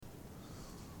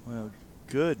Well,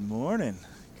 good morning.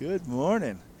 Good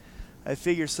morning. I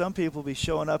figure some people will be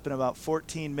showing up in about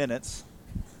 14 minutes.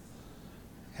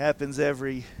 Happens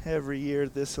every year,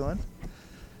 this one.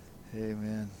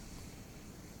 Amen.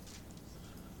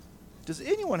 Does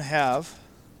anyone have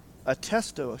a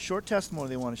short testimony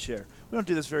they want to share? We don't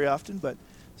do this very often, but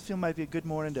I feel it might be a good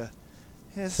morning to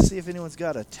see if anyone's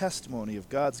got a testimony of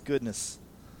God's goodness,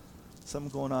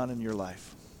 something going on in your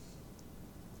life.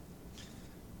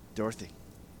 Dorothy.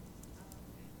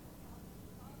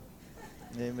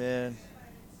 Amen.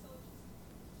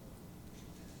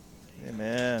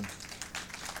 Amen.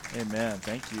 Amen.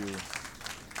 Thank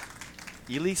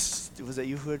you. Elise, was that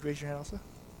you who had raised your hand also?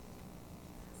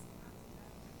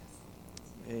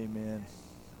 Amen.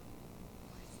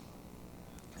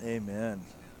 Amen.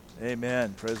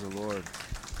 Amen. Praise the Lord.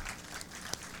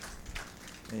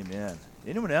 Amen.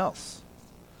 Anyone else?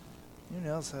 Anyone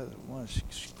else want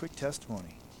a quick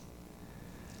testimony?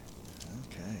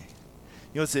 Okay.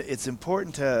 You know, it's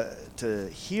important to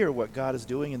hear what God is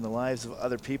doing in the lives of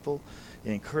other people.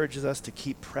 It encourages us to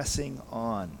keep pressing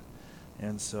on.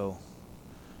 And so,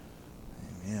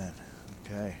 amen.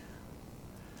 Okay.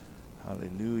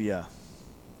 Hallelujah.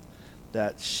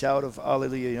 That shout of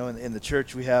hallelujah, you know, in the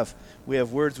church we have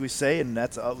words we say, and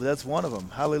that's one of them.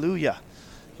 Hallelujah.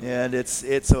 And it's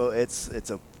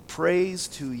a praise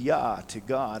to Yah, to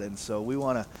God. And so we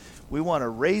want to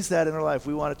raise that in our life.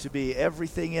 We want it to be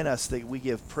everything in us that we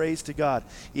give praise to God.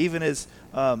 Even as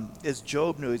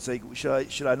Job knew, it's like,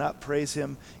 should I not praise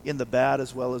him in the bad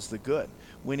as well as the good?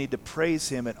 We need to praise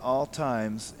him at all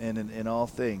times and in all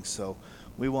things. So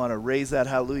we want to raise that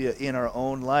hallelujah in our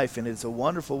own life. And it's a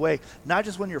wonderful way, not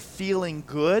just when you're feeling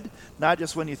good, not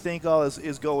just when you think all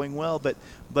is going well,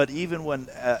 but even when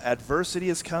adversity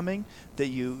is coming, that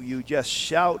you just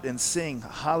shout and sing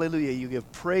hallelujah. You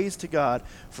give praise to God,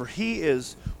 for he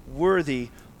is worthy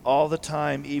all the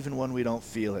time, even when we don't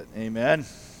feel it. Amen.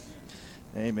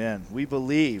 Amen. We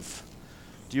believe.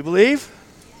 Do you believe?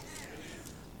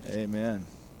 Amen.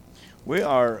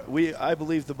 I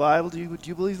believe the Bible. Do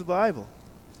you believe the Bible?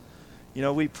 You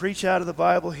know, we preach out of the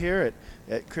Bible here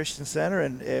at Christian Center,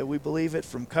 and we believe it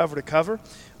from cover to cover.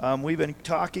 We've been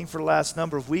talking for the last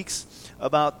number of weeks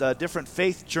about the different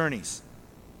faith journeys.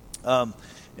 And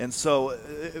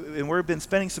we've been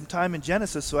spending some time in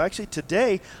Genesis. So actually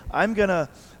today, I'm going to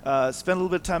spend a little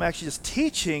bit of time actually just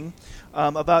teaching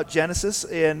about Genesis.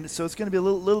 And so it's going to be a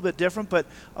little bit different. But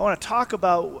I want to talk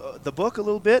about the book a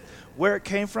little bit, where it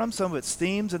came from, some of its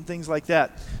themes and things like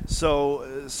that.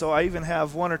 So I even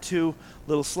have one or two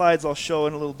little slides I'll show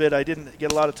in a little bit. I didn't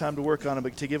get a lot of time to work on them,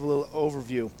 but to give a little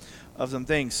overview of some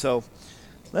things. So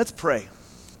let's pray.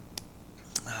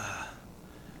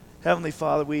 Heavenly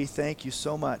Father, we thank you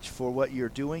so much for what you're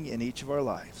doing in each of our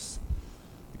lives.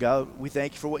 God, we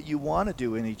thank you for what you want to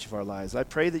do in each of our lives. I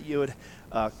pray that you would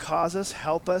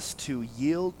help us to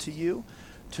yield to you,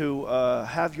 to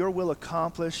have your will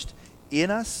accomplished in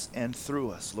us and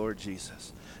through us, Lord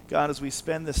Jesus. God, as we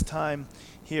spend this time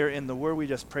here in the Word, we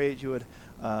just pray that you would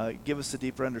give us a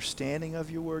deeper understanding of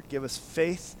your Word, give us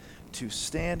faith to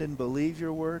stand and believe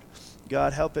your Word.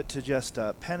 God, help it to just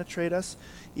penetrate us,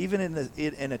 even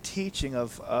in a teaching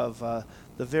of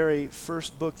the very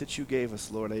first book that you gave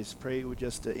us, Lord. I just pray it would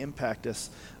just impact us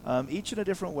each in a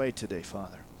different way today,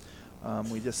 Father.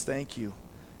 We just thank you,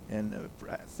 and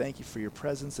thank you for your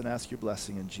presence, and ask your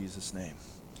blessing in Jesus' name.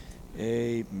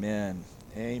 Amen.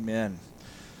 Amen.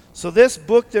 So this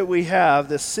book that we have,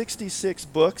 the 66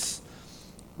 books,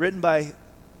 written by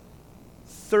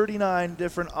 39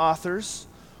 different authors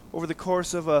over the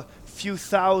course of a few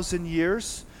thousand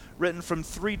years, written from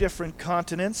 3 different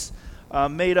continents,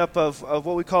 made up of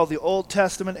what we call the Old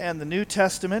Testament and the New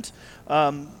Testament.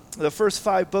 The first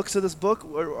 5 books of this book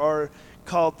are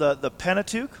called the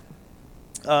Pentateuch,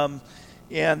 and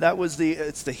that was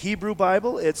it's the Hebrew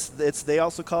Bible. They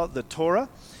also call it the Torah,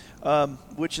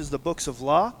 which is the books of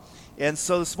law. And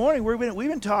so this morning we've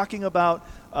been talking about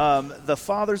the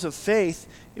fathers of faith.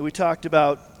 We talked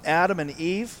about Adam and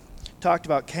Eve, talked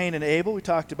about Cain and Abel, we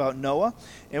talked about Noah,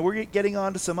 and we're getting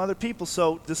on to some other people.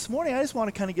 So this morning I just want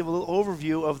to kind of give a little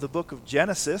overview of the book of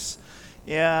Genesis,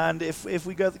 and if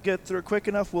we get through it quick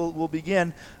enough, we'll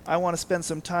begin. I want to spend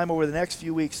some time over the next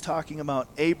few weeks talking about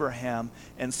Abraham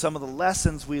and some of the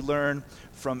lessons we learn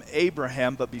from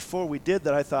Abraham. But before we did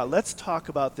that, I thought, let's talk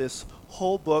about this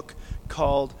whole book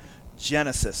called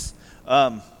Genesis.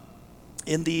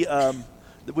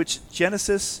 Which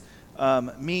Genesis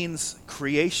means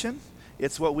creation.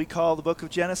 It's what we call the book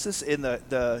of Genesis. In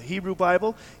the Hebrew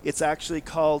Bible, it's actually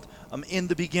called in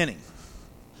the beginning.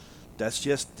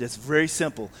 It's very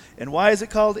simple. And why is it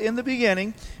called In the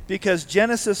Beginning? Because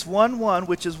Genesis 1:1,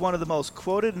 which is one of the most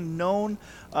quoted and known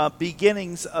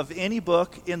beginnings of any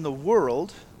book in the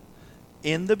world,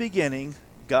 in the beginning,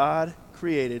 God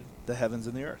created the heavens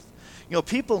and the earth. You know,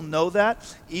 people know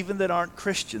that, even that aren't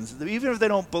Christians. Even if they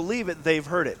don't believe it, they've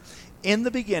heard it. In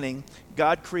the beginning,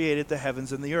 God created the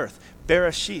heavens and the earth.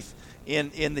 Bereshith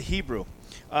in the Hebrew.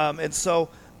 And so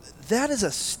that is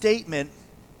a statement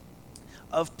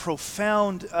of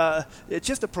profound, it's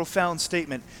just a profound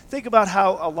statement. Think about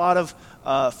how a lot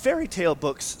of fairy tale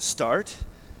books start.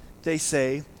 They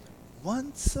say,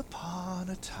 once upon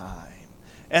a time.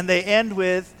 And they end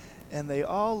with, and they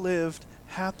all lived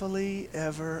happily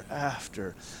ever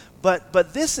after.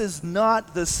 But this is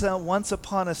not the once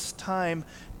upon a time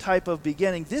type of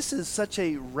beginning. This is such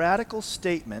a radical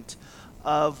statement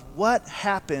of what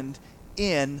happened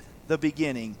in the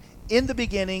beginning. In the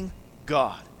beginning,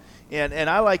 God. And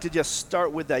I like to just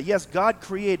start with that. Yes, God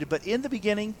created, but in the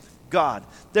beginning, God.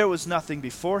 There was nothing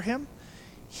before him.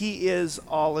 He is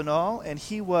all in all, and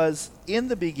he was in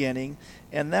the beginning,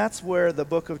 and that's where the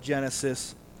book of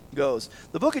Genesis goes.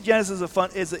 The book of Genesis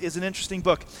is an interesting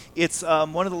book. It's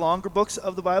one of the longer books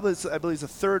of the Bible. I believe it's the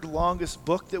third longest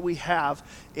book that we have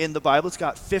in the Bible. It's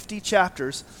got 50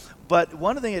 chapters, but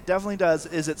one thing it definitely does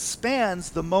is it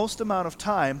spans the most amount of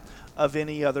time of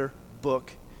any other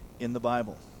book in the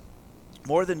Bible.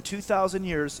 More than 2,000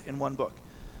 years in one book.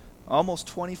 Almost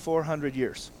 2,400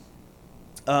 years.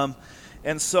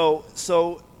 And so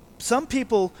some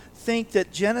people think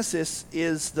that Genesis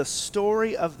is the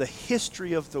story of the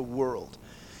history of the world.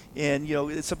 And, you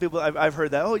know, some people, I've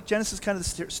heard that, Genesis is kind of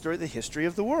the story of the history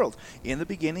of the world. In the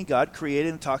beginning, God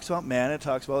created and talks about man and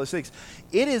talks about all these things.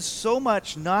 It is so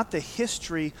much not the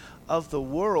history of the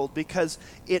world because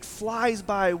it flies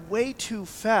by way too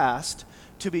fast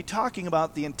to be talking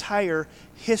about the entire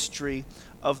history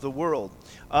of the world.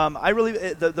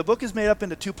 The book is made up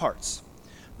into two parts.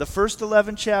 The first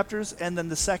 11 chapters and then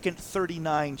the second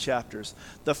 39 chapters.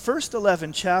 The first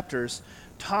 11 chapters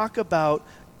talk about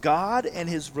God and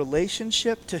his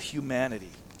relationship to humanity.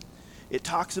 It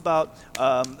talks about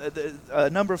a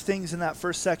number of things in that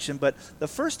first section, but the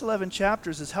first 11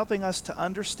 chapters is helping us to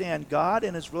understand God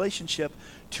and his relationship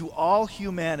to all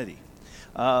humanity.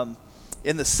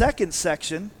 In the second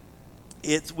section,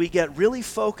 we get really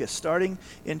focused. Starting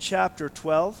in chapter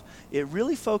 12, it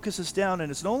really focuses down,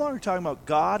 and it's no longer talking about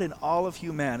God and all of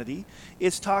humanity.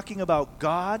 It's talking about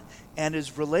God and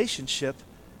his relationship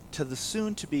to the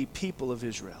soon-to-be people of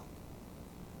Israel.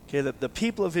 Okay, the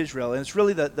people of Israel. And it's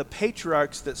really the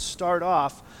patriarchs that start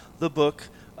off the book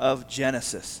of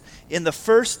Genesis. In the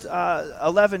first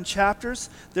 11 chapters,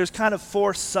 there's kind of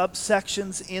 4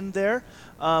 subsections in there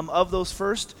of those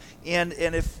first. And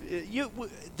if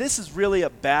this is really a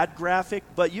bad graphic,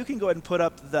 but you can go ahead and put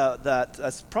up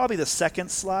that's probably the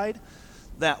second slide,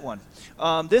 that one.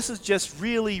 This is just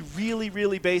really, really,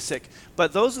 really basic.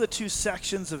 But those are the 2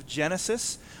 sections of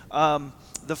Genesis.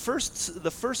 The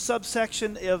first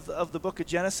subsection of the book of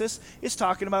Genesis is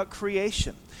talking about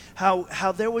creation,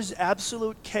 how there was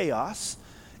absolute chaos,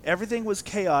 everything was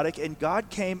chaotic, and God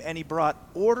came and he brought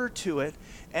order to it,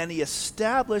 and he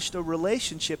established a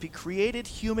relationship. He created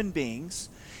human beings,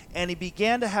 and he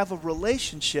began to have a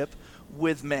relationship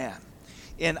with man.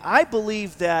 And I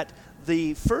believe that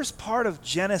the first part of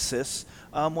Genesis,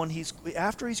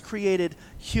 after he's created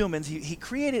humans, he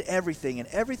created everything, and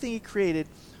everything he created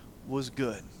was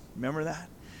good. Remember that?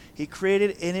 He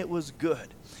created and it was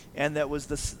good. And that was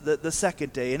the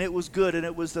second day, and it was good, and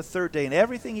it was the third day, and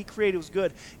everything he created was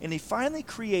good. And he finally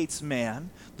creates man.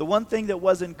 The one thing that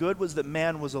wasn't good was that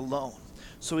man was alone.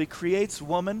 So he creates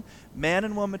man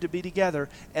and woman to be together.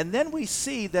 And then we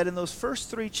see that in those first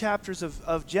 3 chapters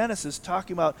of Genesis,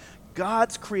 talking about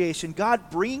God's creation, God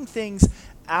bringing things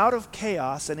out of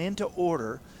chaos and into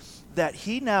order, that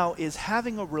he now is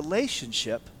having a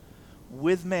relationship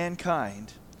with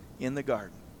mankind in the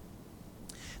garden.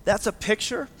 That's a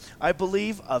picture, I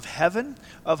believe, of heaven,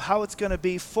 of how it's going to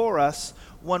be for us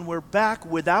when we're back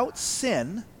without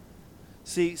sin.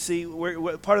 See,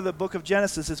 we're part of the book of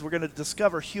Genesis is we're going to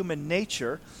discover human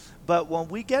nature, but when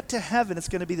we get to heaven, it's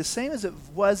going to be the same as it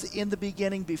was in the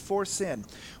beginning before sin.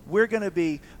 We're going to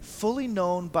be fully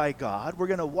known by God. We're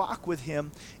going to walk with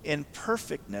him in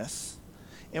perfectness,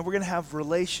 and we're going to have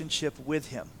relationship with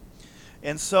him.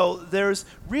 And so there's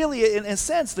really, in a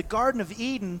sense, the Garden of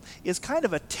Eden is kind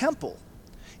of a temple.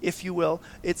 if you will.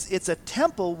 It's a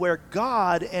temple where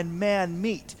God and man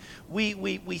meet.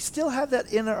 We still have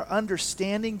that in our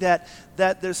understanding that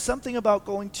there's something about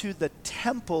going to the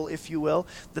temple, if you will,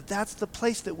 that's the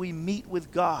place that we meet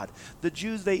with God. The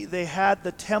Jews, they had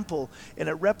the temple, and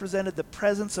it represented the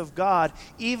presence of God.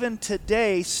 Even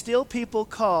today, still people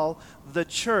call the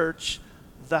church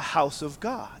the house of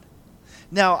God.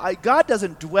 Now, God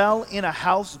doesn't dwell in a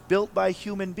house built by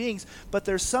human beings, but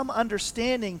there's some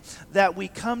understanding that we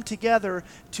come together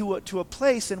to a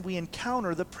place and we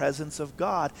encounter the presence of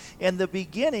God. And the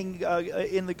beginning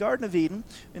in the Garden of Eden,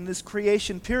 in this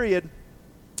creation period,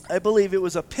 I believe it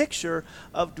was a picture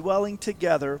of dwelling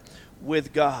together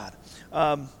with God,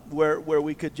 where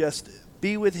we could just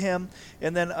be with him.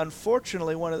 And then,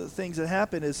 unfortunately, one of the things that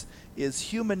happened is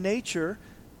human nature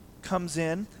comes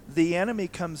in, the enemy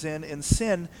comes in, and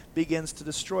sin begins to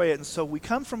destroy it. And so we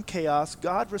come from chaos,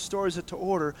 God restores it to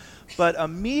order, but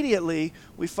immediately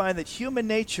we find that human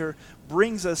nature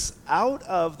brings us out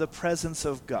of the presence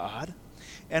of God,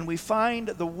 and we find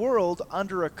the world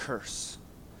under a curse.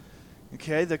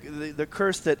 Okay, the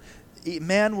curse that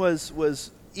man was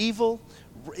evil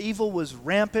was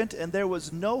rampant, and there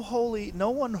was no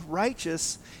one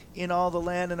righteous in all the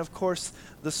land. And of course,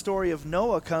 the story of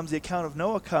Noah comes, the account of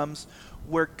Noah comes,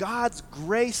 where God's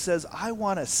grace says, I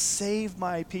want to save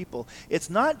my people. It's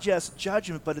not just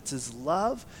judgment, but it's his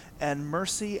love and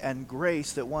mercy and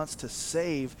grace that wants to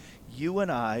save you and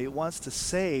I. It wants to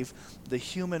save the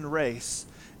human race.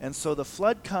 And so the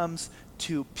flood comes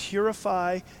to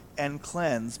purify and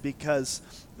cleanse, because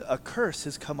a curse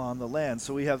has come on the land.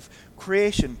 So we have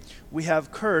creation, we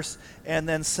have curse, and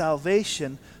then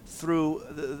salvation through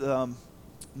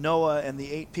Noah and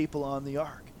the 8 people on the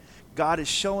ark. God is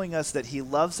showing us that he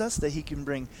loves us, that he can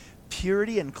bring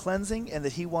purity and cleansing, and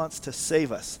that he wants to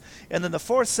save us. And then the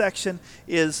 4th section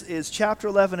is chapter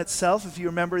 11 itself. If you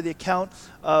remember the account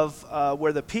of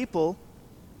where the people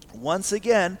once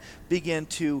again begin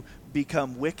to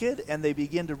become wicked, and they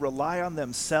begin to rely on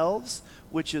themselves,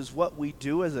 which is what we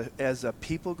do as a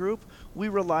people group. We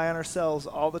rely on ourselves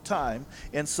all the time.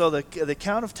 And so the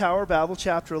account of Tower of Babel,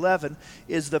 chapter 11,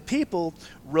 is the people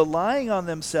relying on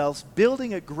themselves,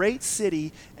 building a great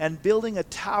city and building a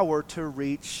tower to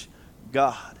reach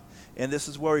God. And this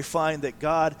is where we find that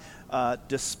God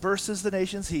disperses the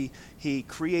nations. He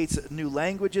creates new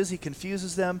languages. He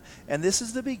confuses them. And this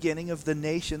is the beginning of the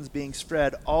nations being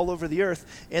spread all over the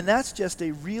earth. And that's just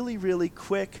a really, really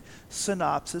quick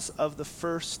synopsis of the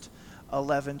first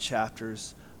 11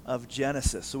 chapters of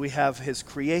Genesis. So we have his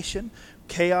creation,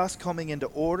 chaos coming into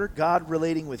order, God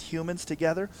relating with humans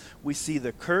together. We see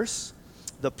the curse,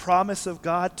 the promise of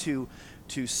God to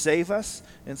save us,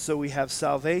 and so we have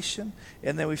salvation,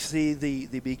 and then we see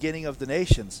the beginning of the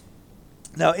nations.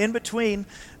 Now, in between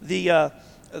the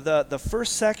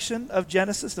first section of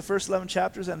Genesis, the first 11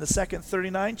 chapters, and the second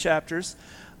 39 chapters,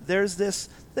 there's this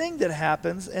thing that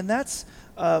happens, and that's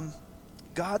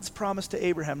God's promise to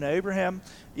Abraham. Now, Abraham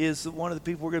is one of the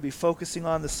people we're going to be focusing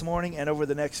on this morning and over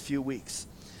the next few weeks.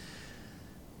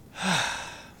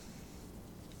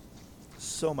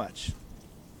 So much.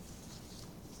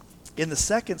 In the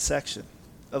second section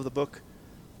of the book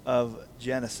of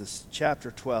Genesis,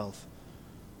 chapter 12,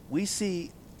 we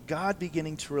see God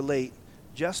beginning to relate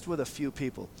just with a few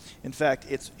people. In fact,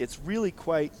 it's really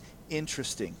quite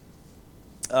interesting.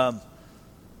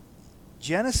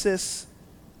 Genesis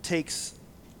takes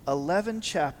 11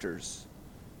 chapters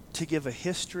to give a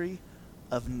history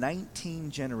of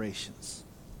 19 generations.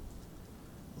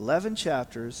 11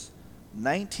 chapters,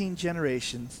 19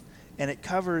 generations, and it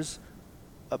covers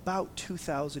about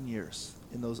 2,000 years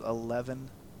in those 11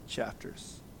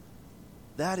 chapters.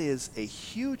 That is a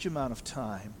huge amount of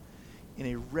time in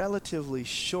a relatively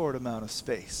short amount of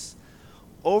space.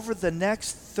 Over the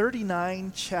next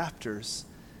 39 chapters,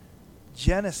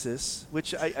 Genesis,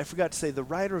 which I forgot to say, the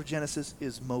writer of Genesis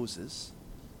is Moses.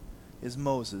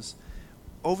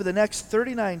 Over the next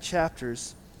 39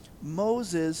 chapters,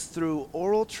 Moses, through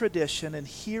oral tradition and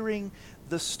hearing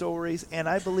the stories, and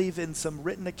I believe in some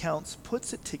written accounts,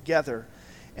 puts it together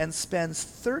and spends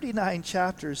 39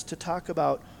 chapters to talk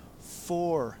about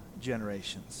 4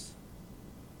 generations.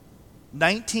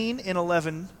 19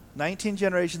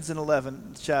 generations in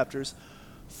 11 chapters,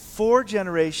 4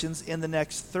 generations in the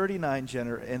next 39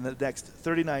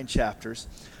 chapters,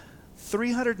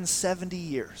 370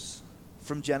 years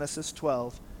from Genesis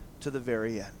 12 to the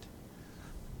very end.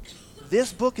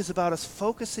 This book is about us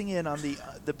focusing in on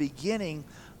the beginning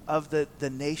of the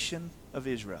nation of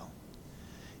Israel,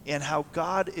 and how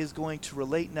God is going to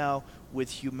relate now with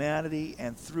humanity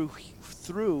and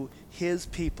through his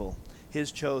people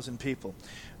his chosen people.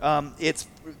 It's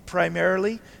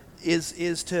primarily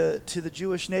is to the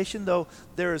Jewish nation, though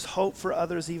there is hope for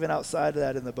others even outside of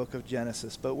that in the book of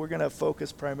Genesis. But we're going to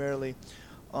focus primarily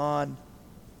on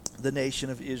the nation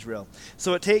of Israel.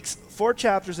 So it takes 4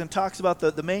 chapters and talks about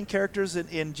the main characters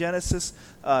in Genesis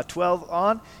 12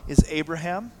 on is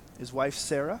Abraham, his wife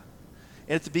Sarah.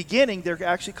 And at the beginning, they're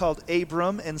actually called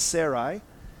Abram and Sarai.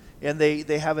 And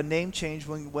they have a name change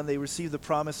when they receive the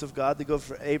promise of God. They go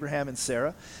for Abraham and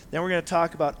Sarah. Then we're going to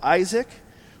talk about Isaac.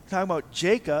 We're talking about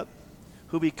Jacob,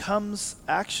 who becomes,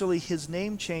 actually, his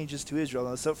name changes to Israel.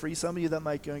 Now, so for some of you that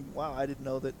might be going, wow, I didn't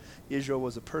know that Israel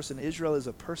was a person. Israel is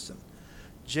a person.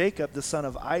 Jacob, the son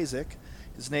of Isaac,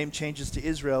 his name changes to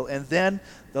Israel. And then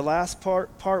the last part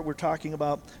we're talking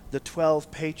about the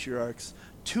 12 patriarchs,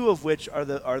 2 of which are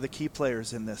the key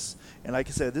players in this. And like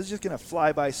I said, this is just going to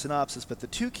fly by synopsis, but the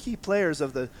 2 key players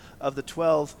of the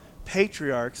 12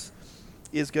 patriarchs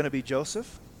is going to be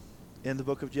Joseph in the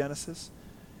book of Genesis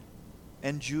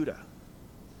and Judah.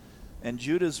 And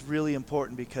Judah is really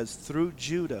important because through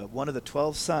Judah, one of the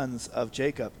 12 sons of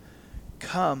Jacob,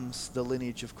 comes the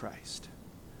lineage of Christ.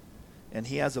 And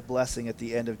he has a blessing at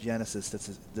the end of Genesis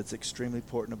that's extremely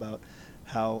important about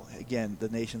how, again, the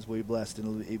nations will be blessed,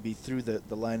 and it'll be through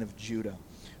the line of Judah,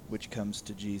 which comes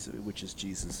to Jesus, which is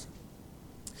Jesus.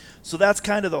 So that's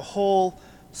kind of the whole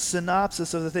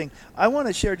synopsis of the thing. I want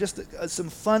to share just some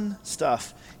fun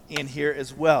stuff in here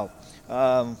as well.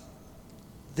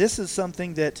 This is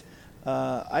something that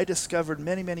I discovered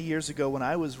many, many years ago when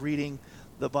I was reading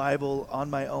the Bible on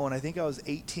my own. I think I was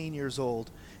 18 years old,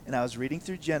 and I was reading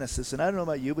through Genesis. And I don't know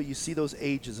about you, but you see those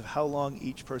ages of how long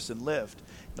each person lived.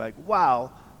 You're like,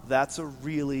 wow, that's a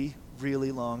really,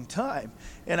 really long time.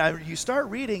 And you start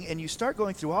reading, and you start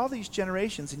going through all these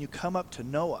generations, and you come up to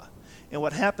Noah. And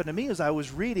what happened to me is I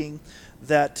was reading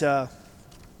that, that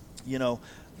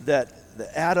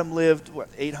Adam lived,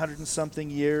 800 and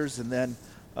something years, and then,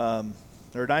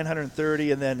 or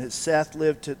 930, and then Seth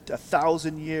lived to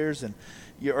 1,000 years, and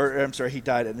he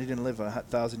died, and he didn't live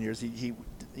 1,000 years. He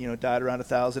died around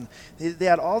 1,000. They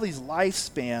had all these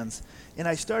lifespans, and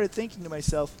I started thinking to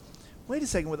myself, wait a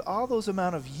second, with all those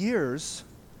amount of years,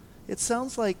 it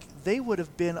sounds like they would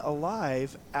have been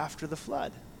alive after the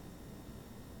flood.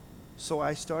 So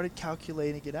I started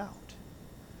calculating it out.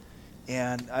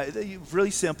 And really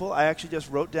simple, I actually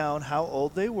just wrote down how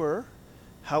old they were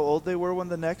when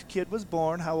the next kid was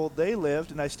born, how old they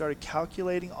lived, and I started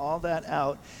calculating all that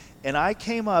out. And I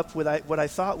came up with what I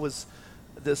thought was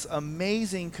this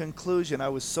amazing conclusion. I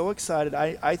was so excited.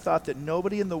 I thought that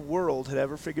nobody in the world had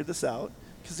ever figured this out,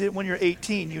 because when you're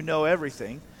 18, you know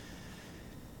everything.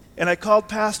 And I called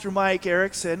Pastor Mike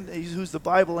Erickson, who's the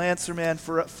Bible answer man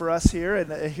for us here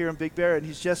in Big Bear, and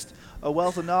he's just a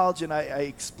wealth of knowledge. And I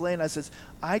explained, I says,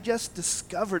 I just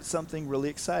discovered something really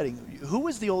exciting. Who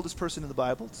was the oldest person in the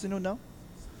Bible? Does anyone know?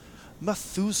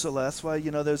 Methuselah. That's why,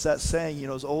 there's that saying,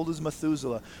 as old as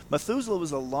Methuselah. Methuselah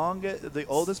was the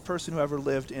oldest person who ever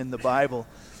lived in the Bible.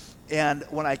 And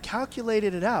when I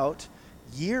calculated it out,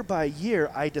 year by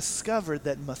year, I discovered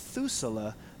that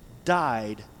Methuselah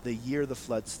died the year the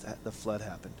flood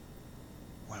happened.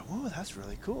 Well, whoa, that's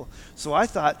really cool. So I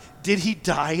thought, did he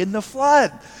die in the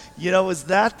flood? Was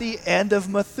that the end of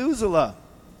Methuselah?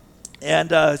 And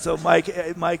so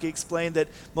Mike explained that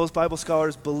most Bible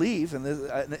scholars believe,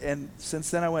 and since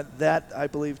then I went, that I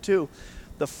believe too,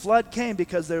 the flood came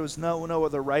because there was no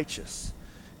other righteous.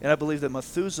 And I believe that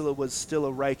Methuselah was still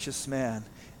a righteous man.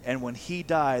 And when he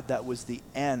died, that was the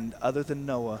end, other than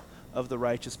Noah, of the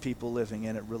righteous people living,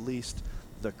 and it released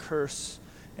the curse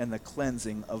and the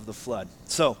cleansing of the flood.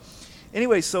 So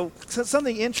anyway, so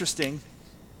something interesting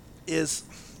is,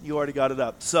 you already got it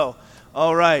up. So,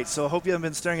 all right, so I hope you haven't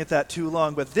been staring at that too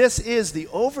long, but this is the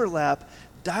overlap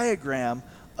diagram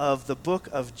of the book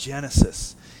of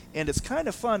Genesis. And it's kind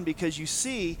of fun because you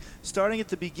see, starting at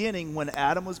the beginning, when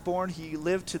Adam was born, he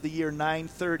lived to the year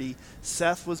 930.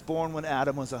 Seth was born when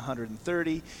Adam was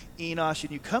 130. Enosh,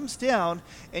 and you comes down,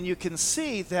 and you can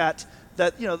see that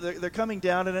they're coming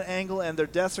down at an angle, and their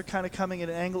deaths are kind of coming at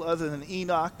an angle other than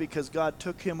Enoch because God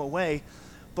took him away.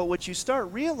 But what you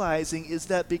start realizing is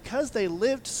that because they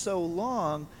lived so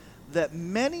long, that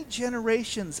many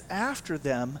generations after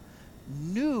them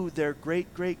knew their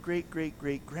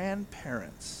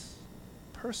great-great-great-great-great-grandparents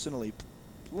personally,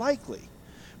 likely.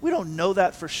 We don't know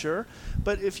that for sure,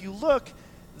 but if you look,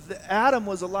 Adam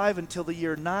was alive until the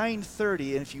year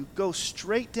 930, and if you go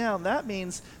straight down, that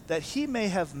means that he may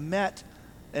have met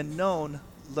and known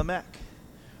Lamech,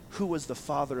 who was the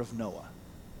father of Noah.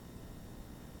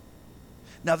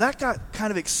 Now that got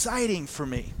kind of exciting for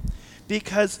me,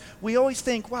 because we always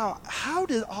think, wow, how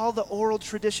did all the oral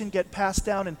tradition get passed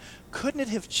down, and couldn't it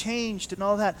have changed and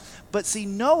all that? But see,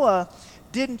 Noah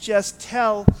didn't just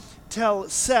tell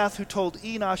Seth, who told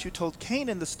Enosh, who told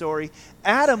Canaan the story.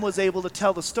 Adam was able to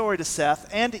tell the story to Seth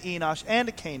and to Enosh and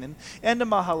to Canaan and to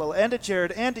Mahalalel and to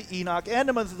Jared and to Enoch and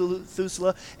to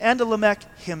Methuselah and to Lamech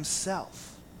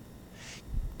himself.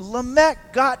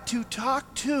 Lamech got to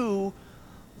talk to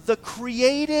the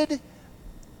created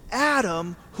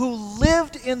Adam who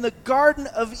lived in the Garden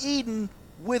of Eden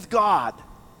with God.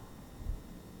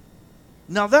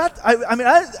 Now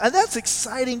that's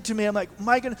exciting to me. I'm like,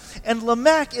 my goodness. And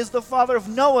Lamech is the father of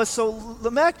Noah. So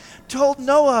Lamech told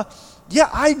Noah, yeah,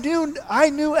 I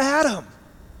knew Adam.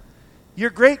 Your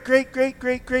great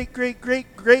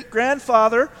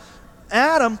grandfather,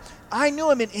 Adam, I knew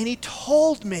him, and he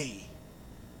told me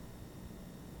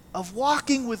of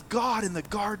walking with God in the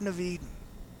Garden of Eden.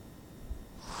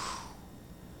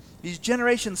 These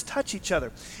generations touch each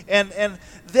other. And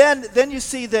then you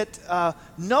see that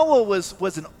Noah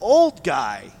was an old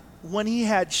guy when he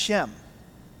had Shem,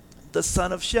 the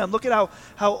son of Shem. Look at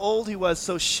how old he was.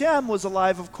 So Shem was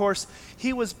alive, of course.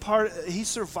 He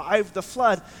survived the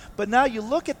flood. But now you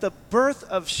look at the birth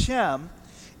of Shem,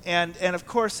 and of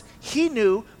course he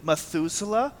knew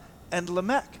Methuselah and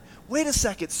Lamech. Wait a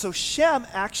second. So Shem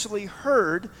actually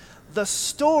heard the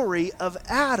story of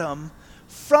Adam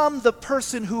from the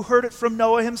person who heard it from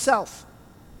Noah himself.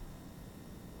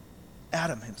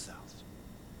 Adam himself.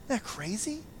 Isn't that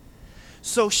crazy?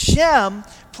 So Shem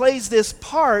plays this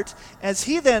part as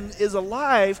he then is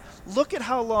alive. Look at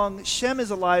how long Shem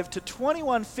is alive, to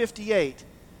 2158.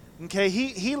 Okay,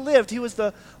 he lived. He was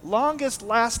the longest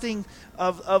lasting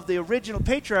of the original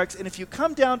patriarchs. And if you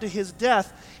come down to his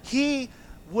death, he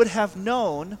would have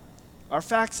known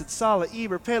Arphaxad, Salah,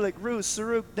 Eber, Peleg, Ruz,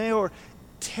 Serug, Nahor,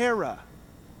 Terah,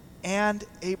 and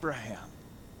Abraham,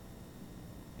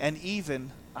 and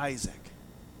even Isaac.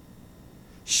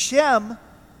 Shem,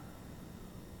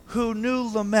 who knew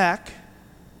Lamech,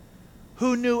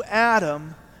 who knew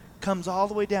Adam, comes all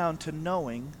the way down to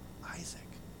knowing Isaac.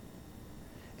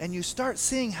 And you start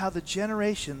seeing how the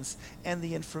generations and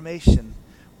the information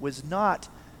was not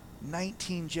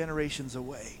 19 generations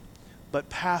away, but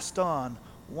passed on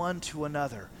one to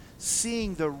another,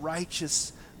 seeing the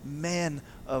righteous men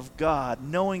of God,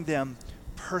 knowing them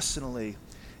personally.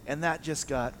 And that just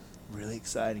got really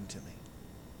exciting to me.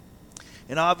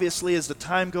 And obviously, as the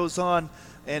time goes on,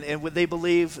 and what they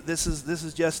believe, this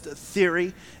is just a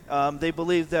theory, they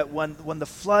believe that when the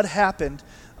flood happened,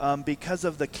 because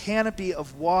of the canopy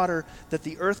of water, that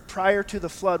the earth prior to the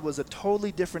flood was a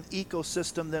totally different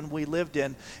ecosystem than we lived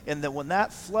in, and that when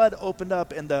that flood opened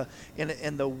up and the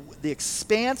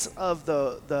expanse of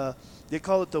the they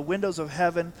call it the windows of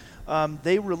heaven,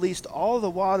 they released all the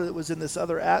water that was in this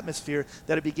other atmosphere,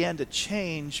 that it began to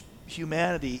change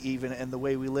humanity even and the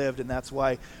way we lived. And that's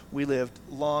why we lived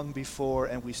long before,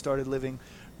 and we started living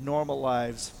normal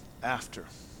lives after.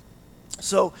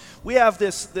 So we have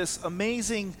this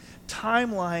amazing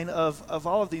timeline of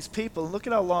all of these people. And look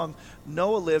at how long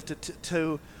Noah lived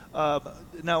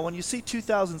now when you see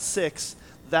 2006,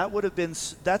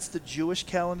 that's the Jewish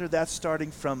calendar. That's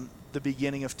starting from the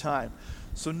beginning of time.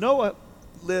 So Noah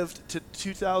lived to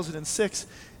 2006,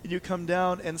 and you come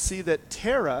down and see that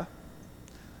Terah,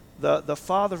 the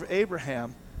father of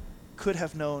Abraham, could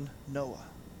have known Noah,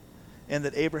 and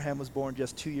that Abraham was born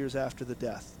just 2 years after the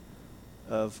death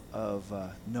of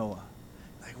Noah.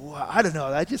 Like, wow, I don't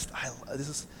know.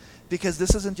 Because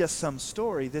this isn't just some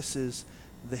story. This is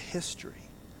the history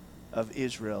of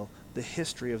Israel, the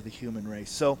history of the human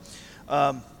race. So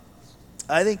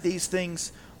I think these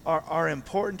things are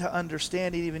important to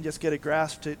understand, and even just get a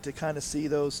grasp to kind of see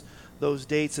those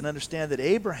dates and understand that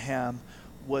Abraham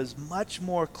was much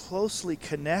more closely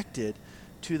connected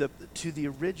to the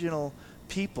original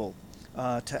people,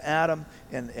 to Adam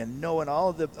and Noah and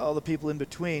all the people in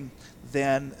between,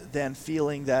 than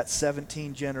feeling that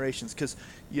 17 generations. Because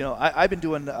I've been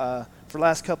doing for the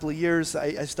last couple of years.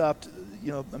 I stopped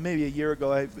maybe a year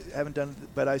ago. I haven't done it,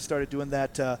 but I started doing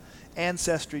that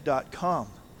Ancestry.com.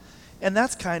 And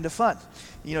that's kind of fun,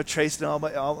 tracing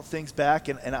all the things back.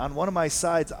 And on one of my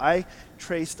sides, I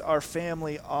traced our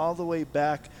family all the way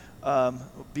back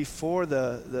before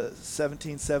the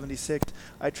 1776.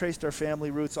 I traced our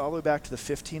family roots all the way back to the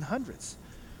 1500s,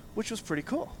 which was pretty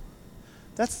cool.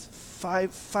 That's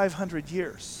 500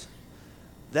 years.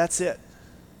 That's it.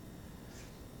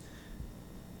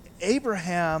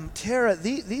 Abraham, Terah,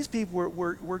 these people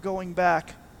were going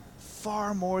back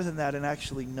far more than that, and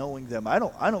actually knowing them. I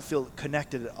don't feel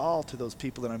connected at all to those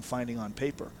people that I'm finding on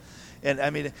paper. And I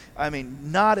mean,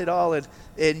 not at all. And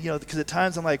because at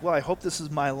times I'm like, well, I hope this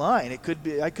is my line. It could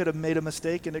be, I could have made a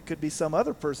mistake, and it could be some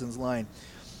other person's line.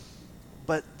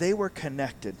 But they were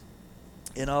connected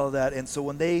in all of that. And so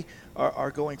when they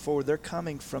are going forward, they're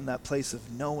coming from that place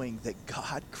of knowing that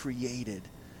God created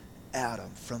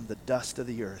Adam from the dust of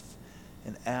the earth,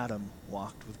 and Adam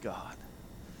walked with God.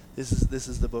 This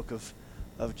is the book of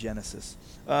Genesis.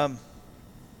 Kind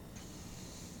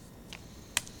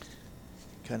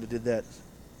of did that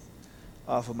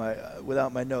off of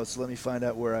without my notes. So let me find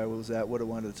out where I was at, what I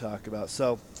wanted to talk about.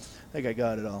 So I think I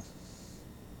got it all.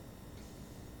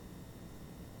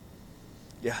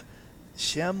 Yeah.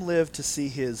 Shem lived to see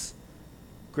his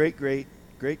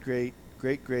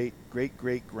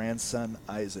great-great-great-great-great-great-great-grandson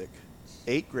Isaac.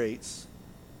 8 greats,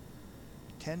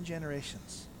 10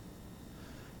 generations.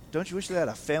 Don't you wish they had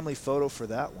a family photo for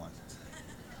that one?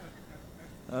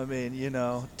 I mean,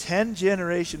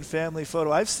 10-generation family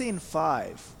photo. I've seen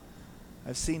 5.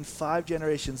 I've seen 5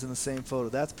 generations in the same photo.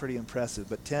 That's pretty impressive.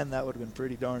 But 10, that would have been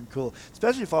pretty darn cool,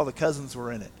 especially if all the cousins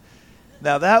were in it.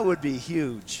 Now, that would be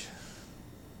huge.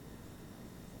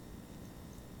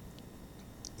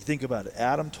 You think about it.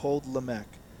 Adam told Lamech,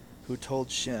 who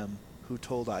told Shem, who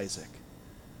told Isaac.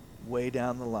 Way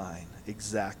down the line,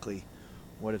 exactly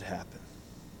what had happened.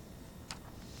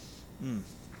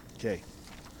 Okay.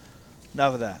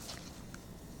 Enough of that.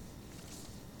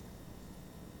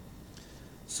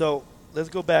 So let's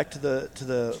go back to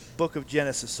the book of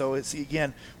Genesis. So it's,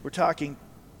 again, we're talking,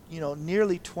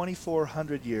 nearly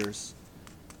 2,400 years,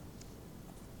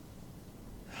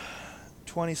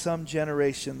 20-some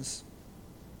generations,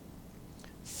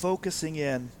 focusing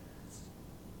in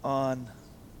on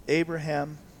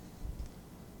Abraham,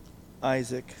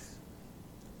 Isaac,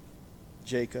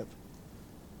 Jacob,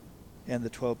 and the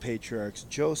 12 patriarchs.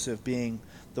 Joseph being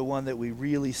the one that we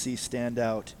really see stand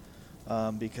out,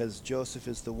 because Joseph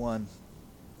is the one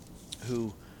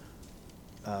who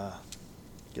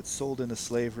gets sold into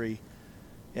slavery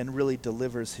and really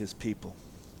delivers his people.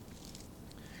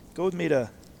 Go with me to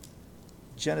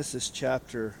Genesis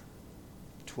chapter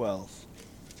 12.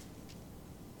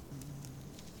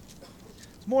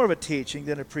 It's more of a teaching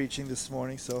than a preaching this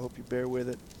morning, so I hope you bear with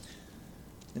it.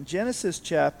 In Genesis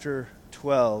chapter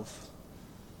 12,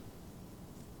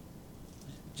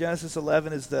 Genesis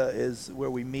 11 is where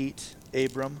we meet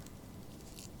Abram.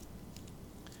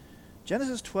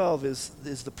 Genesis 12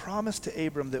 is the promise to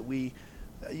Abram that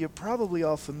you're probably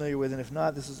all familiar with, and if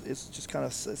not, it's kind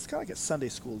of like a Sunday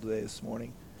school today this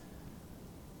morning.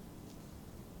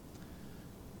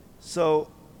 So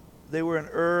they were in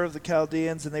Ur of the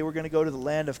Chaldeans, and they were going to go to the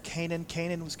land of Canaan.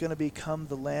 Canaan was going to become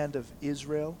the land of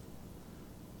Israel.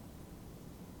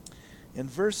 In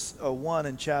verse 1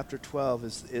 in chapter 12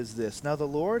 is this. Now the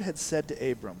Lord had said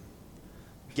to Abram,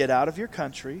 get out of your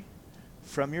country,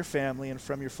 from your family, and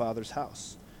from your father's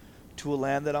house, to a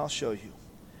land that I'll show you.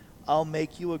 I'll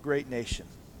make you a great nation.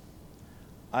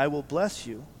 I will bless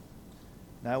you,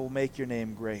 and I will make your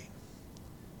name great,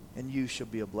 and you shall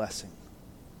be a blessing.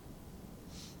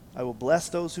 I will bless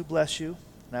those who bless you,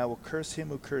 and I will curse him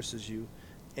who curses you,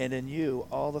 and in you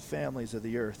all the families of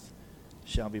the earth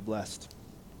shall be blessed.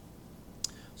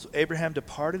 So Abraham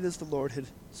departed as the Lord had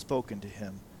spoken to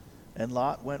him, and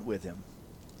Lot went with him.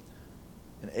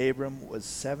 And Abram was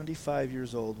 75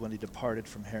 years old when he departed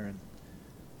from Haran.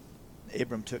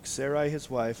 Abram took Sarai his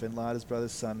wife, and Lot his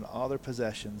brother's son, and all their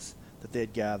possessions that they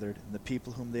had gathered, and the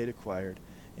people whom they had acquired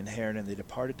in Haran, and they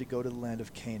departed to go to the land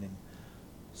of Canaan.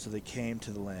 So they came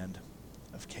to the land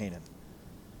of Canaan.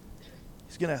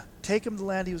 He's going to take him to the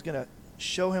land. He was going to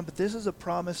show him, but this is a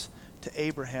promise to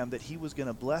Abraham that he was going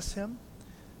to bless him,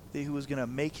 that he was going to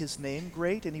make his name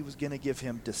great, and he was going to give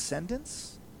him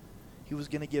descendants. He was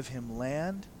going to give him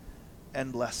land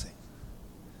and blessing.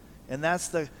 And that's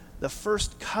the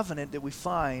first covenant that we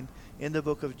find in the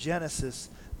book of Genesis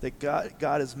that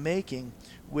God is making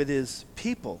with his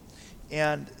people.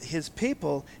 And his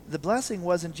people, the blessing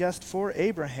wasn't just for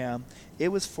Abraham, it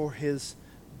was for his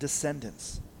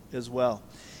descendants as well.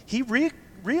 He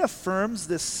reaffirms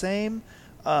this same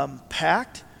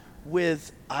pact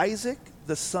with Isaac,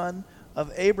 the son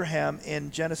of Abraham,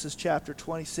 in Genesis chapter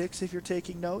 26, if you're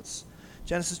taking notes.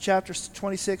 Genesis chapter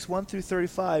 26, 1 through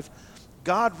 35,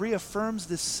 God reaffirms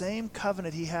this same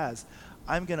covenant he has.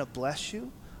 I'm going to bless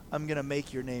you. I'm going to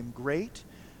make your name great.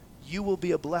 You will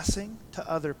be a blessing to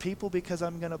other people because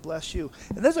I'm going to bless you.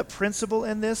 And there's a principle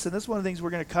in this, and this is one of the things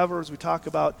we're going to cover as we talk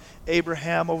about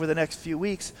Abraham over the next few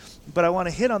weeks. But I want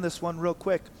to hit on this one real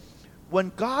quick.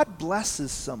 When God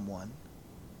blesses someone,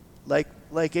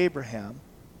 like Abraham,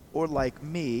 or like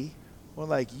me, or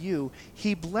like you,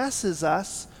 he blesses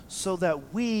us so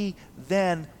that we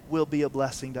then will be a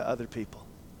blessing to other people.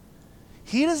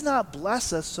 He does not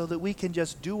bless us so that we can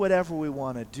just do whatever we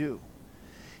want to do.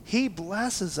 He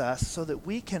blesses us so that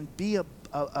we can be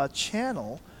a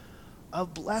channel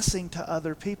of blessing to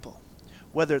other people,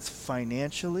 whether it's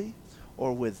financially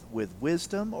or with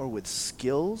wisdom or with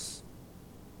skills.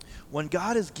 When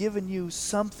God has given you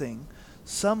something,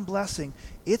 some blessing,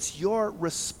 it's your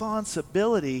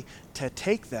responsibility to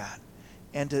take that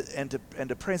and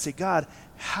to pray and say, God,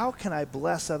 how can I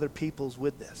bless other people's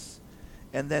with this?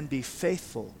 And then be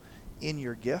faithful in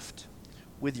your gift,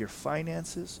 with your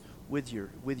finances, with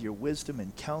your wisdom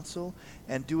and counsel,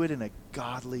 and do it in a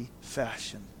godly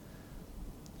fashion.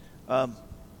 I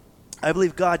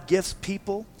believe God gifts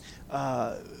people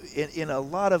in a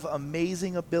lot of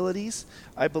amazing abilities.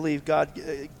 I believe God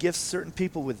gifts certain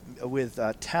people with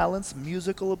talents,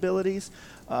 musical abilities,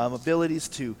 abilities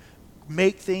to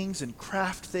make things and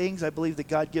craft things. I believe that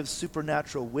God gives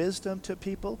supernatural wisdom to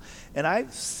people. And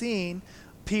I've seen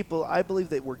people, I believe,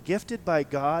 that were gifted by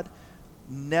God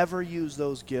never use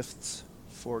those gifts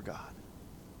for God.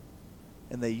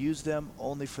 And they use them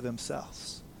only for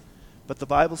themselves. But the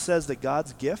Bible says that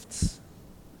God's gifts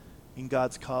and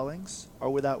God's callings are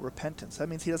without repentance. That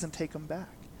means he doesn't take them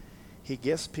back. He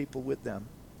gifts people with them.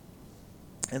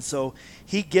 And so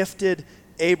he gifted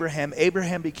Abraham.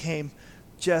 Abraham became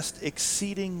just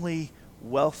exceedingly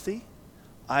wealthy.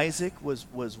 Isaac was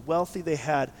wealthy. They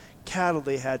had cattle,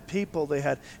 they had people,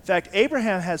 in fact,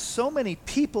 Abraham has so many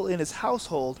people in his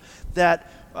household that,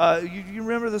 you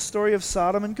remember the story of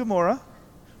Sodom and Gomorrah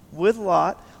with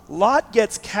Lot. Lot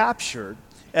gets captured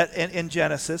in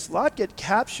Genesis. Lot gets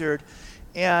captured,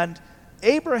 and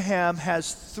Abraham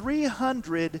has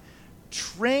 300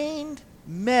 trained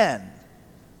men,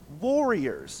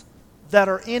 warriors, that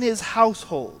are in his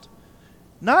household.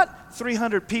 Not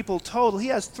 300 people total. He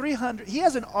has 300. He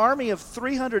has an army of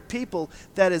 300 people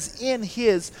that is in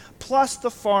his, plus the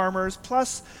farmers,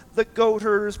 plus the goat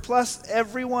herders, plus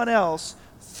everyone else,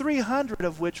 300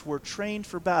 of which were trained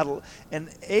for battle.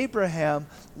 And Abraham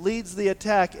leads the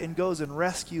attack and goes and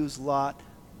rescues Lot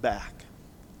back.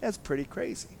 That's pretty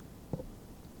crazy.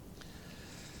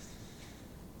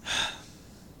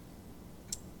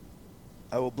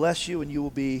 I will bless you and you will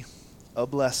be a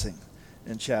blessing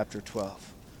in chapter 12.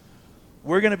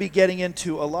 We're going to be getting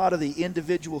into a lot of the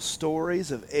individual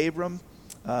stories of Abram,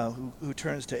 who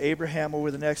turns to Abraham over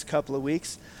the next couple of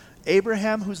weeks.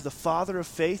 Abraham, who's the father of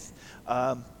faith,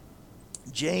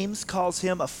 James calls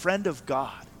him a friend of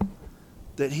God,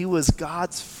 that he was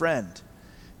God's friend.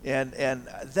 And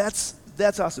that's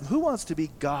awesome. Who wants to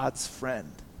be God's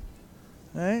friend?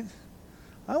 Right?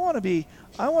 I want to be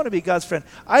God's friend.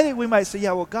 I think we might say,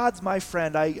 yeah, well, God's my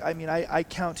friend. I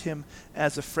count him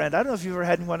as a friend. I don't know if you've ever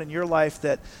had anyone in your life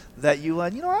that you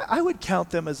I would count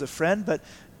them as a friend,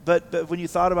 but when you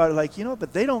thought about it,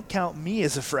 but they don't count me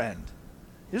as a friend.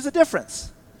 There's a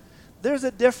difference.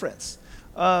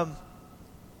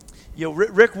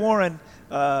 Rick Warren,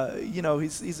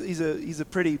 he's a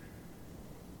pretty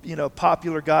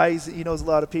popular guy. He knows a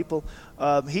lot of people.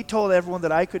 He told everyone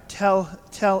that I could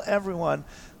tell everyone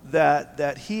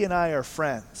that he and I are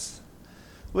friends,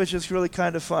 which is really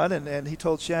kind of fun. And he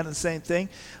told Shannon the same thing.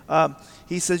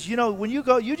 He says, when you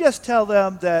go, you just tell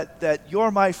them that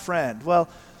you're my friend. Well,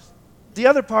 the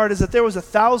other part is that there was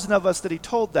 1,000 of us that he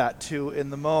told that to in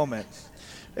the moment.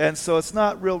 And so it's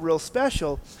not real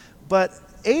special. But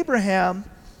Abraham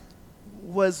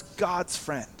was God's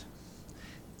friend.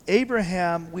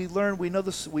 Abraham, we probably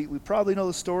know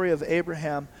the story of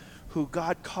Abraham, who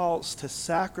God calls to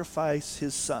sacrifice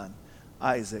his son,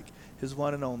 Isaac, his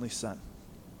one and only son.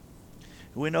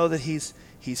 We know that he's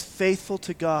faithful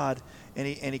to God, and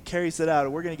he carries it out.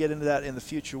 And we're going to get into that in the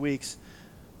future weeks.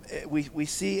 We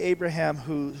see Abraham,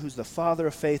 who's the father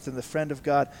of faith and the friend of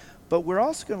God, but we're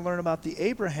also going to learn about the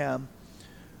Abraham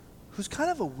who's kind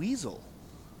of a weasel.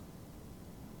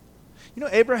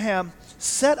 Abraham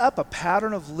set up a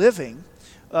pattern of living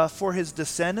for his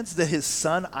descendants that his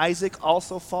son Isaac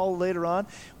also followed later on.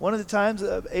 One of the times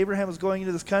Abraham was going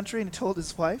into this country, and he told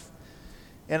his wife,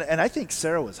 and I think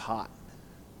Sarah was hot.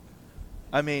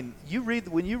 I mean, if you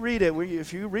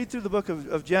read through the book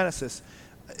of Genesis,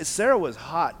 Sarah was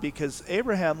hot because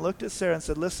Abraham looked at Sarah and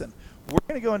said, listen, we're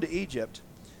going to go into Egypt,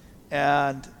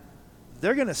 and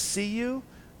they're going to see you,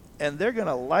 and they're going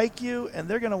to like you, and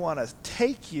they're going to want to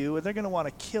take you, and they're going to want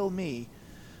to kill me.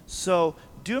 So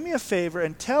do me a favor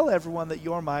and tell everyone that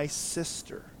you're my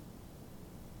sister.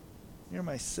 You're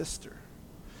my sister.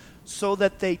 So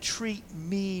that they treat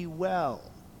me well.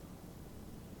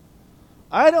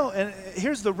 And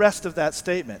here's the rest of that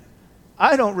statement.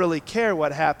 I don't really care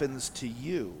what happens to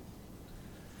you.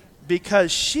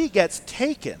 because she gets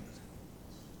taken.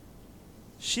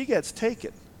 She gets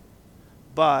taken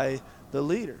by the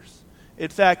leaders. In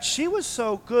fact, she was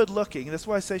so good looking, that's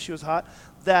why I say she was hot,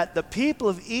 that the people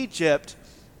of Egypt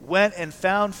went and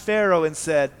found Pharaoh and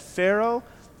said, Pharaoh,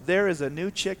 there is a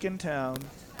new chick in town,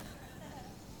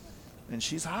 and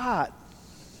she's hot.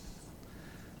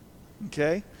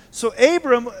 Okay? So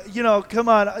Abram, come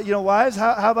on, wives,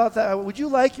 how about that? Would you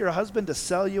like your husband to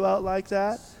sell you out like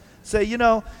that? Say,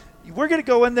 we're going to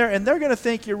go in there, and they're going to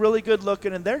think you're really good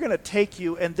looking, and they're going to take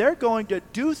you, and they're going to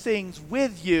do things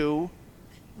with you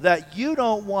that you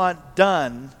don't want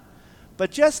done,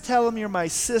 but just tell them you're my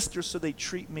sister so they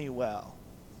treat me well.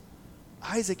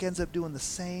 Isaac ends up doing the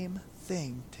same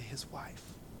thing to his wife.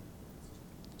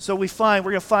 So we're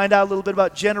going to find out a little bit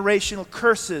about generational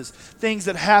curses, things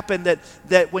that happen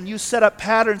that when you set up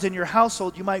patterns in your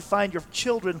household, you might find your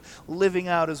children living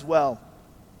out as well.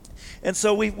 And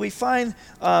so we find,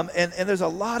 and there's a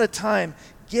lot of time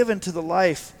given to the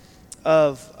life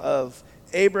of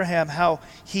Abraham, how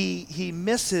he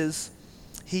misses,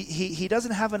 he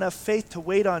doesn't have enough faith to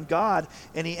wait on God,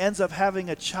 and he ends up having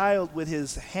a child with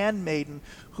his handmaiden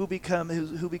who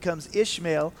becomes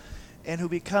Ishmael, and who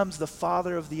becomes the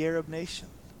father of the Arab nation.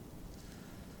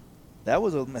 That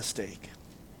was a mistake.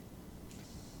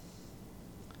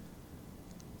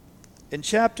 I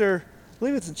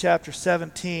believe it's in chapter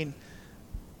 17,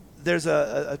 there's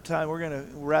a time, we're going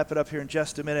to wrap it up here in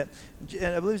just a minute,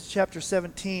 and I believe it's chapter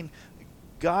 17,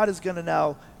 God is going to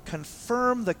now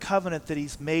confirm the covenant that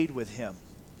he's made with him.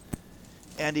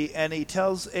 And he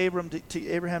tells Abraham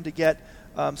to get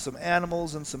some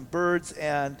animals and some birds,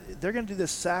 and they're going to do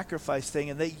this sacrifice thing.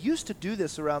 And they used to do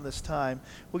this around this time.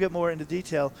 We'll get more into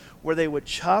detail, where they would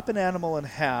chop an animal in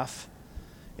half,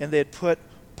 and they'd put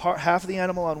half of the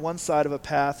animal on one side of a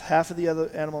path, half of the other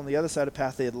animal on the other side of a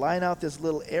path. They'd line out this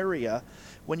little area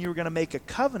when you were going to make a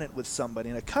covenant with somebody.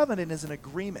 And a covenant is an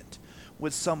agreement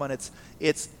with someone.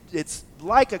 It's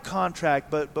like a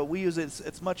contract, but we use it,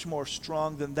 it's much more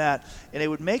strong than that. And they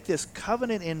would make this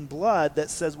covenant in blood that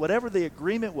says whatever the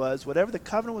agreement was, whatever the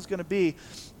covenant was going to be,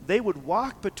 they would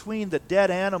walk between the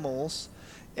dead animals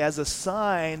as a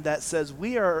sign that says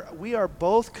we are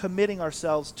both committing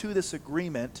ourselves to this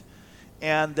agreement,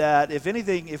 and that if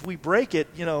anything, if we break it,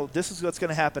 this is what's going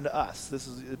to happen to us. This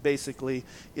is basically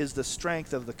is the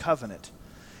strength of the covenant.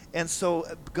 And so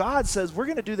God says, we're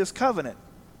going to do this covenant.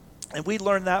 And we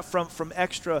learn that from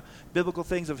extra biblical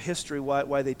things of history,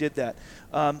 why they did that.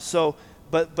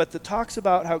 But the talks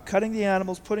about how cutting the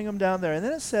animals, putting them down there. And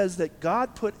then it says that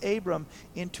God put Abram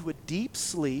into a deep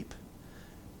sleep,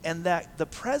 and that the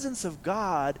presence of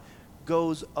God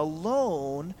goes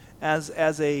alone as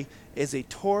a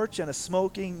torch and a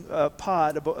smoking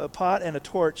pot, a pot and a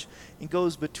torch, and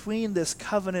goes between this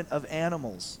covenant of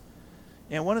animals.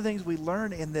 And one of the things we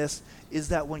learn in this is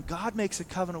that when God makes a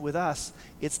covenant with us,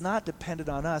 it's not dependent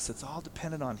on us. It's all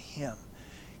dependent on him.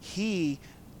 He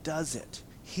does it.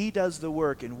 He does the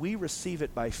work, and we receive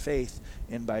it by faith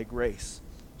and by grace.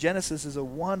 Genesis is a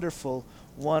wonderful,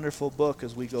 wonderful book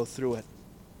as we go through it.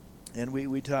 And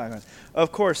we talk about it.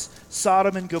 Of course,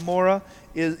 Sodom and Gomorrah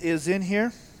is in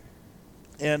here.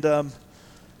 And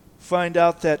find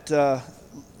out that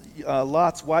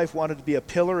Lot's wife wanted to be a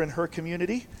pillar in her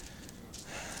community.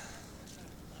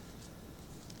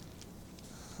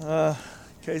 In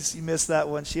case you missed that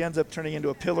one, she ends up turning into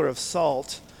a pillar of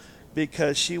salt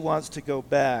because she wants to go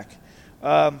back.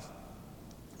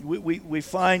 We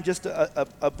find just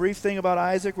a brief thing about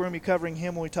Isaac. We're going to be covering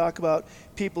him when we talk about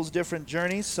people's different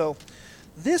journeys. So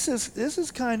this is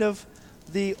kind of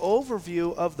the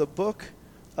overview of the book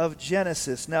of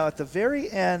Genesis. Now, at the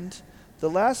very end, the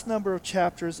last number of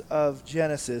chapters of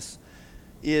Genesis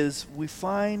is we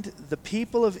find the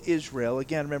people of Israel.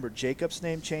 Again, remember, Jacob's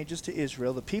name changes to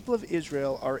Israel. The people of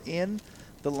Israel are in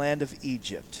the land of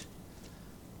Egypt.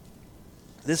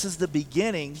 This is the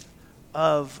beginning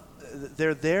of,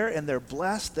 they're there and they're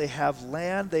blessed. They have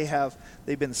land.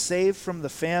 They've been saved from the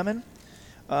famine.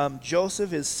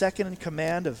 Joseph is second in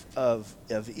command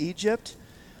of Egypt.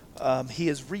 He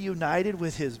is reunited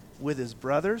with his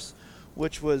brothers,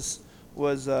 which was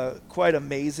quite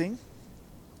amazing,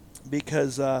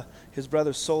 because his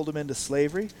brothers sold him into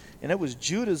slavery. And it was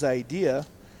Judah's idea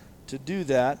to do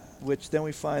that, which then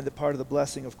we find that part of the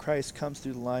blessing of Christ comes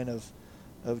through the line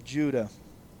of Judah.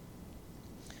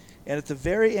 And at the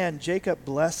very end, Jacob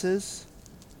blesses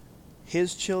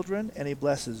his children, and he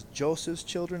blesses Joseph's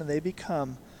children, and they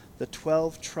become the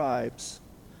 12 tribes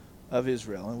of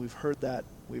Israel. And we've heard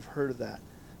of that,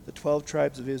 the 12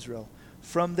 tribes of Israel.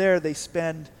 From there, they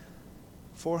spend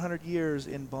 400 years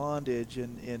in bondage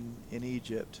in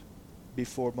Egypt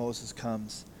before Moses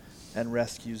comes and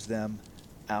rescues them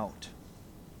out.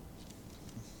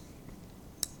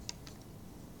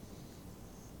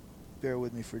 Bear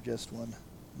with me for just one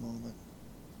moment.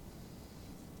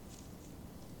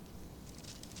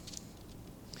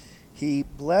 He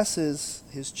blesses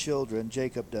his children,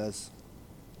 Jacob does.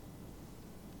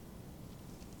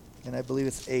 And I believe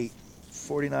it's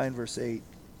 49 verse 8.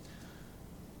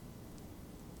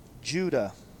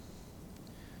 Judah,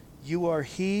 you are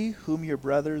he whom your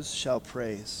brothers shall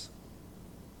praise.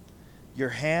 Your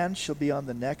hand shall be on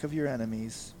the neck of your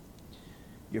enemies.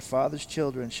 Your father's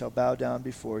children shall bow down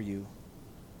before you.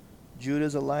 Judah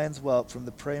is a lion's whelp. From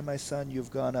the prey, my son, you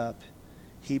have gone up.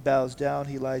 He bows down,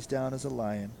 he lies down as a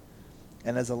lion.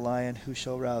 And as a lion, who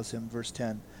shall rouse him? Verse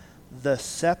 10. The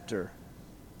scepter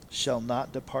shall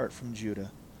not depart from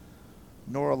Judah,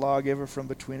 nor a lawgiver from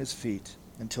between his feet,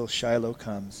 until Shiloh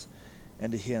comes,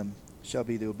 and to him shall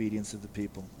be the obedience of the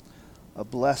people. A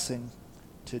blessing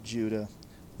to Judah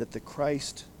that the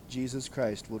Christ, Jesus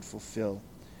Christ, would fulfill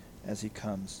as he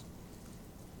comes.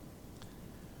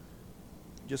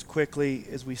 Just quickly,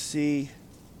 as we see,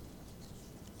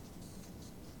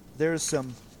 there's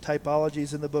some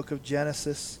typologies in the book of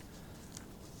Genesis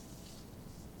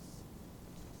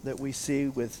that we see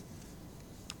with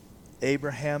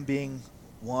Abraham being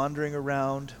wandering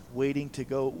around, waiting to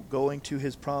going to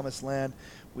his promised land.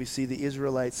 We see the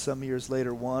Israelites some years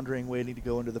later wandering, waiting to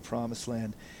go into the promised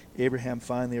land. Abraham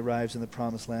finally arrives in the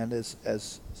promised land,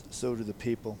 as so do the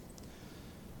people.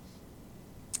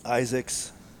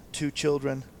 Isaac's two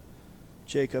children,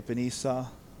 Jacob and Esau,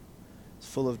 is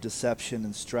full of deception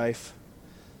and strife.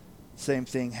 Same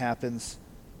thing happens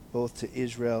both to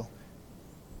Israel.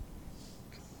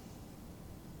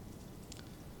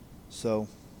 So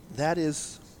that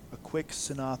is a quick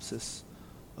synopsis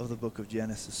of the book of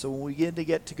Genesis. So when we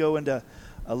get to go into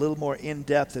a little more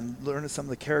in-depth and learn some of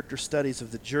the character studies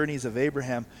of the journeys of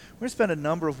Abraham, we're going to spend a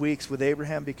number of weeks with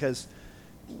Abraham because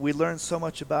we learn so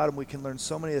much about him. We can learn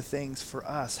so many of the things for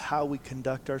us, how we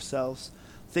conduct ourselves,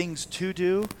 things to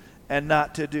do and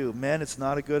not to do. Men, it's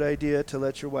not a good idea to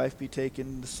let your wife be taken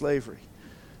into slavery.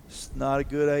 It's not a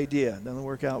good idea. It doesn't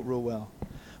work out real well.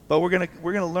 But we're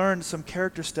gonna learn some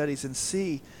character studies and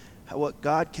see what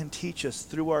God can teach us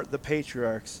through the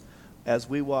patriarchs as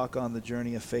we walk on the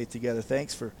journey of faith together.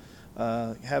 Thanks for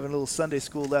having a little Sunday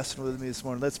school lesson with me this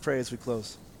morning. Let's pray as we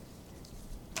close.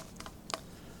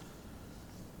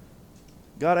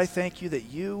 God, I thank you that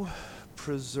you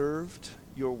preserved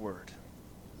your word.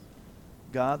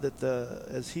 God, that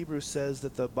as Hebrews says,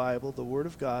 that the Bible, the word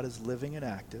of God, is living and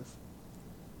active,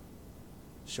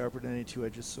 sharper than any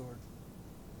two-edged sword.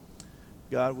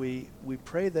 God, we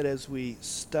pray that as we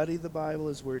study the Bible,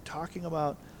 as we're talking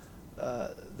about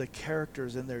the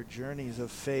characters and their journeys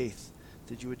of faith,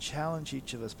 that you would challenge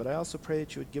each of us. But I also pray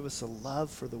that you would give us a love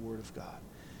for the Word of God.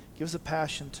 Give us a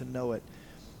passion to know it.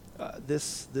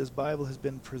 This Bible has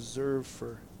been preserved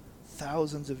for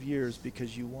thousands of years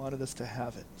because you wanted us to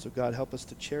have it. So God, help us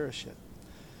to cherish it.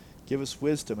 Give us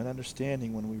wisdom and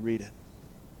understanding when we read it.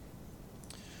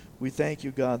 We thank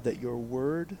you, God, that your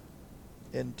word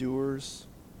endures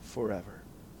forever,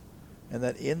 and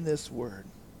that in this word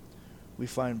we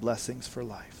find blessings for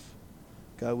life.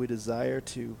 God, we desire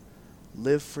to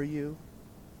live for you,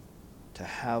 to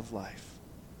have life.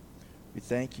 We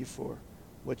thank you for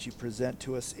what you present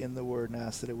to us in the word and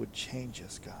ask that it would change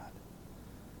us, God.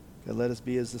 God, let us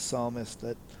be as the psalmist.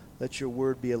 Let your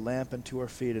word be a lamp unto our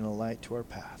feet and a light to our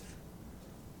path.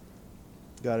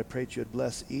 God, I pray that you would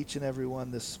bless each and every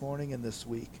one this morning and this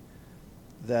week,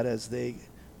 that as they,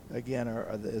 again,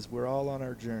 as we're all on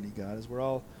our journey, God, as we're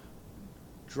all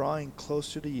drawing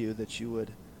closer to you, that you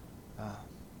would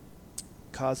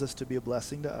cause us to be a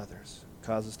blessing to others,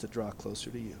 cause us to draw closer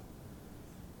to you.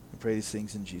 I pray these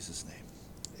things in Jesus' name.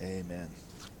 Amen.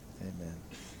 Amen.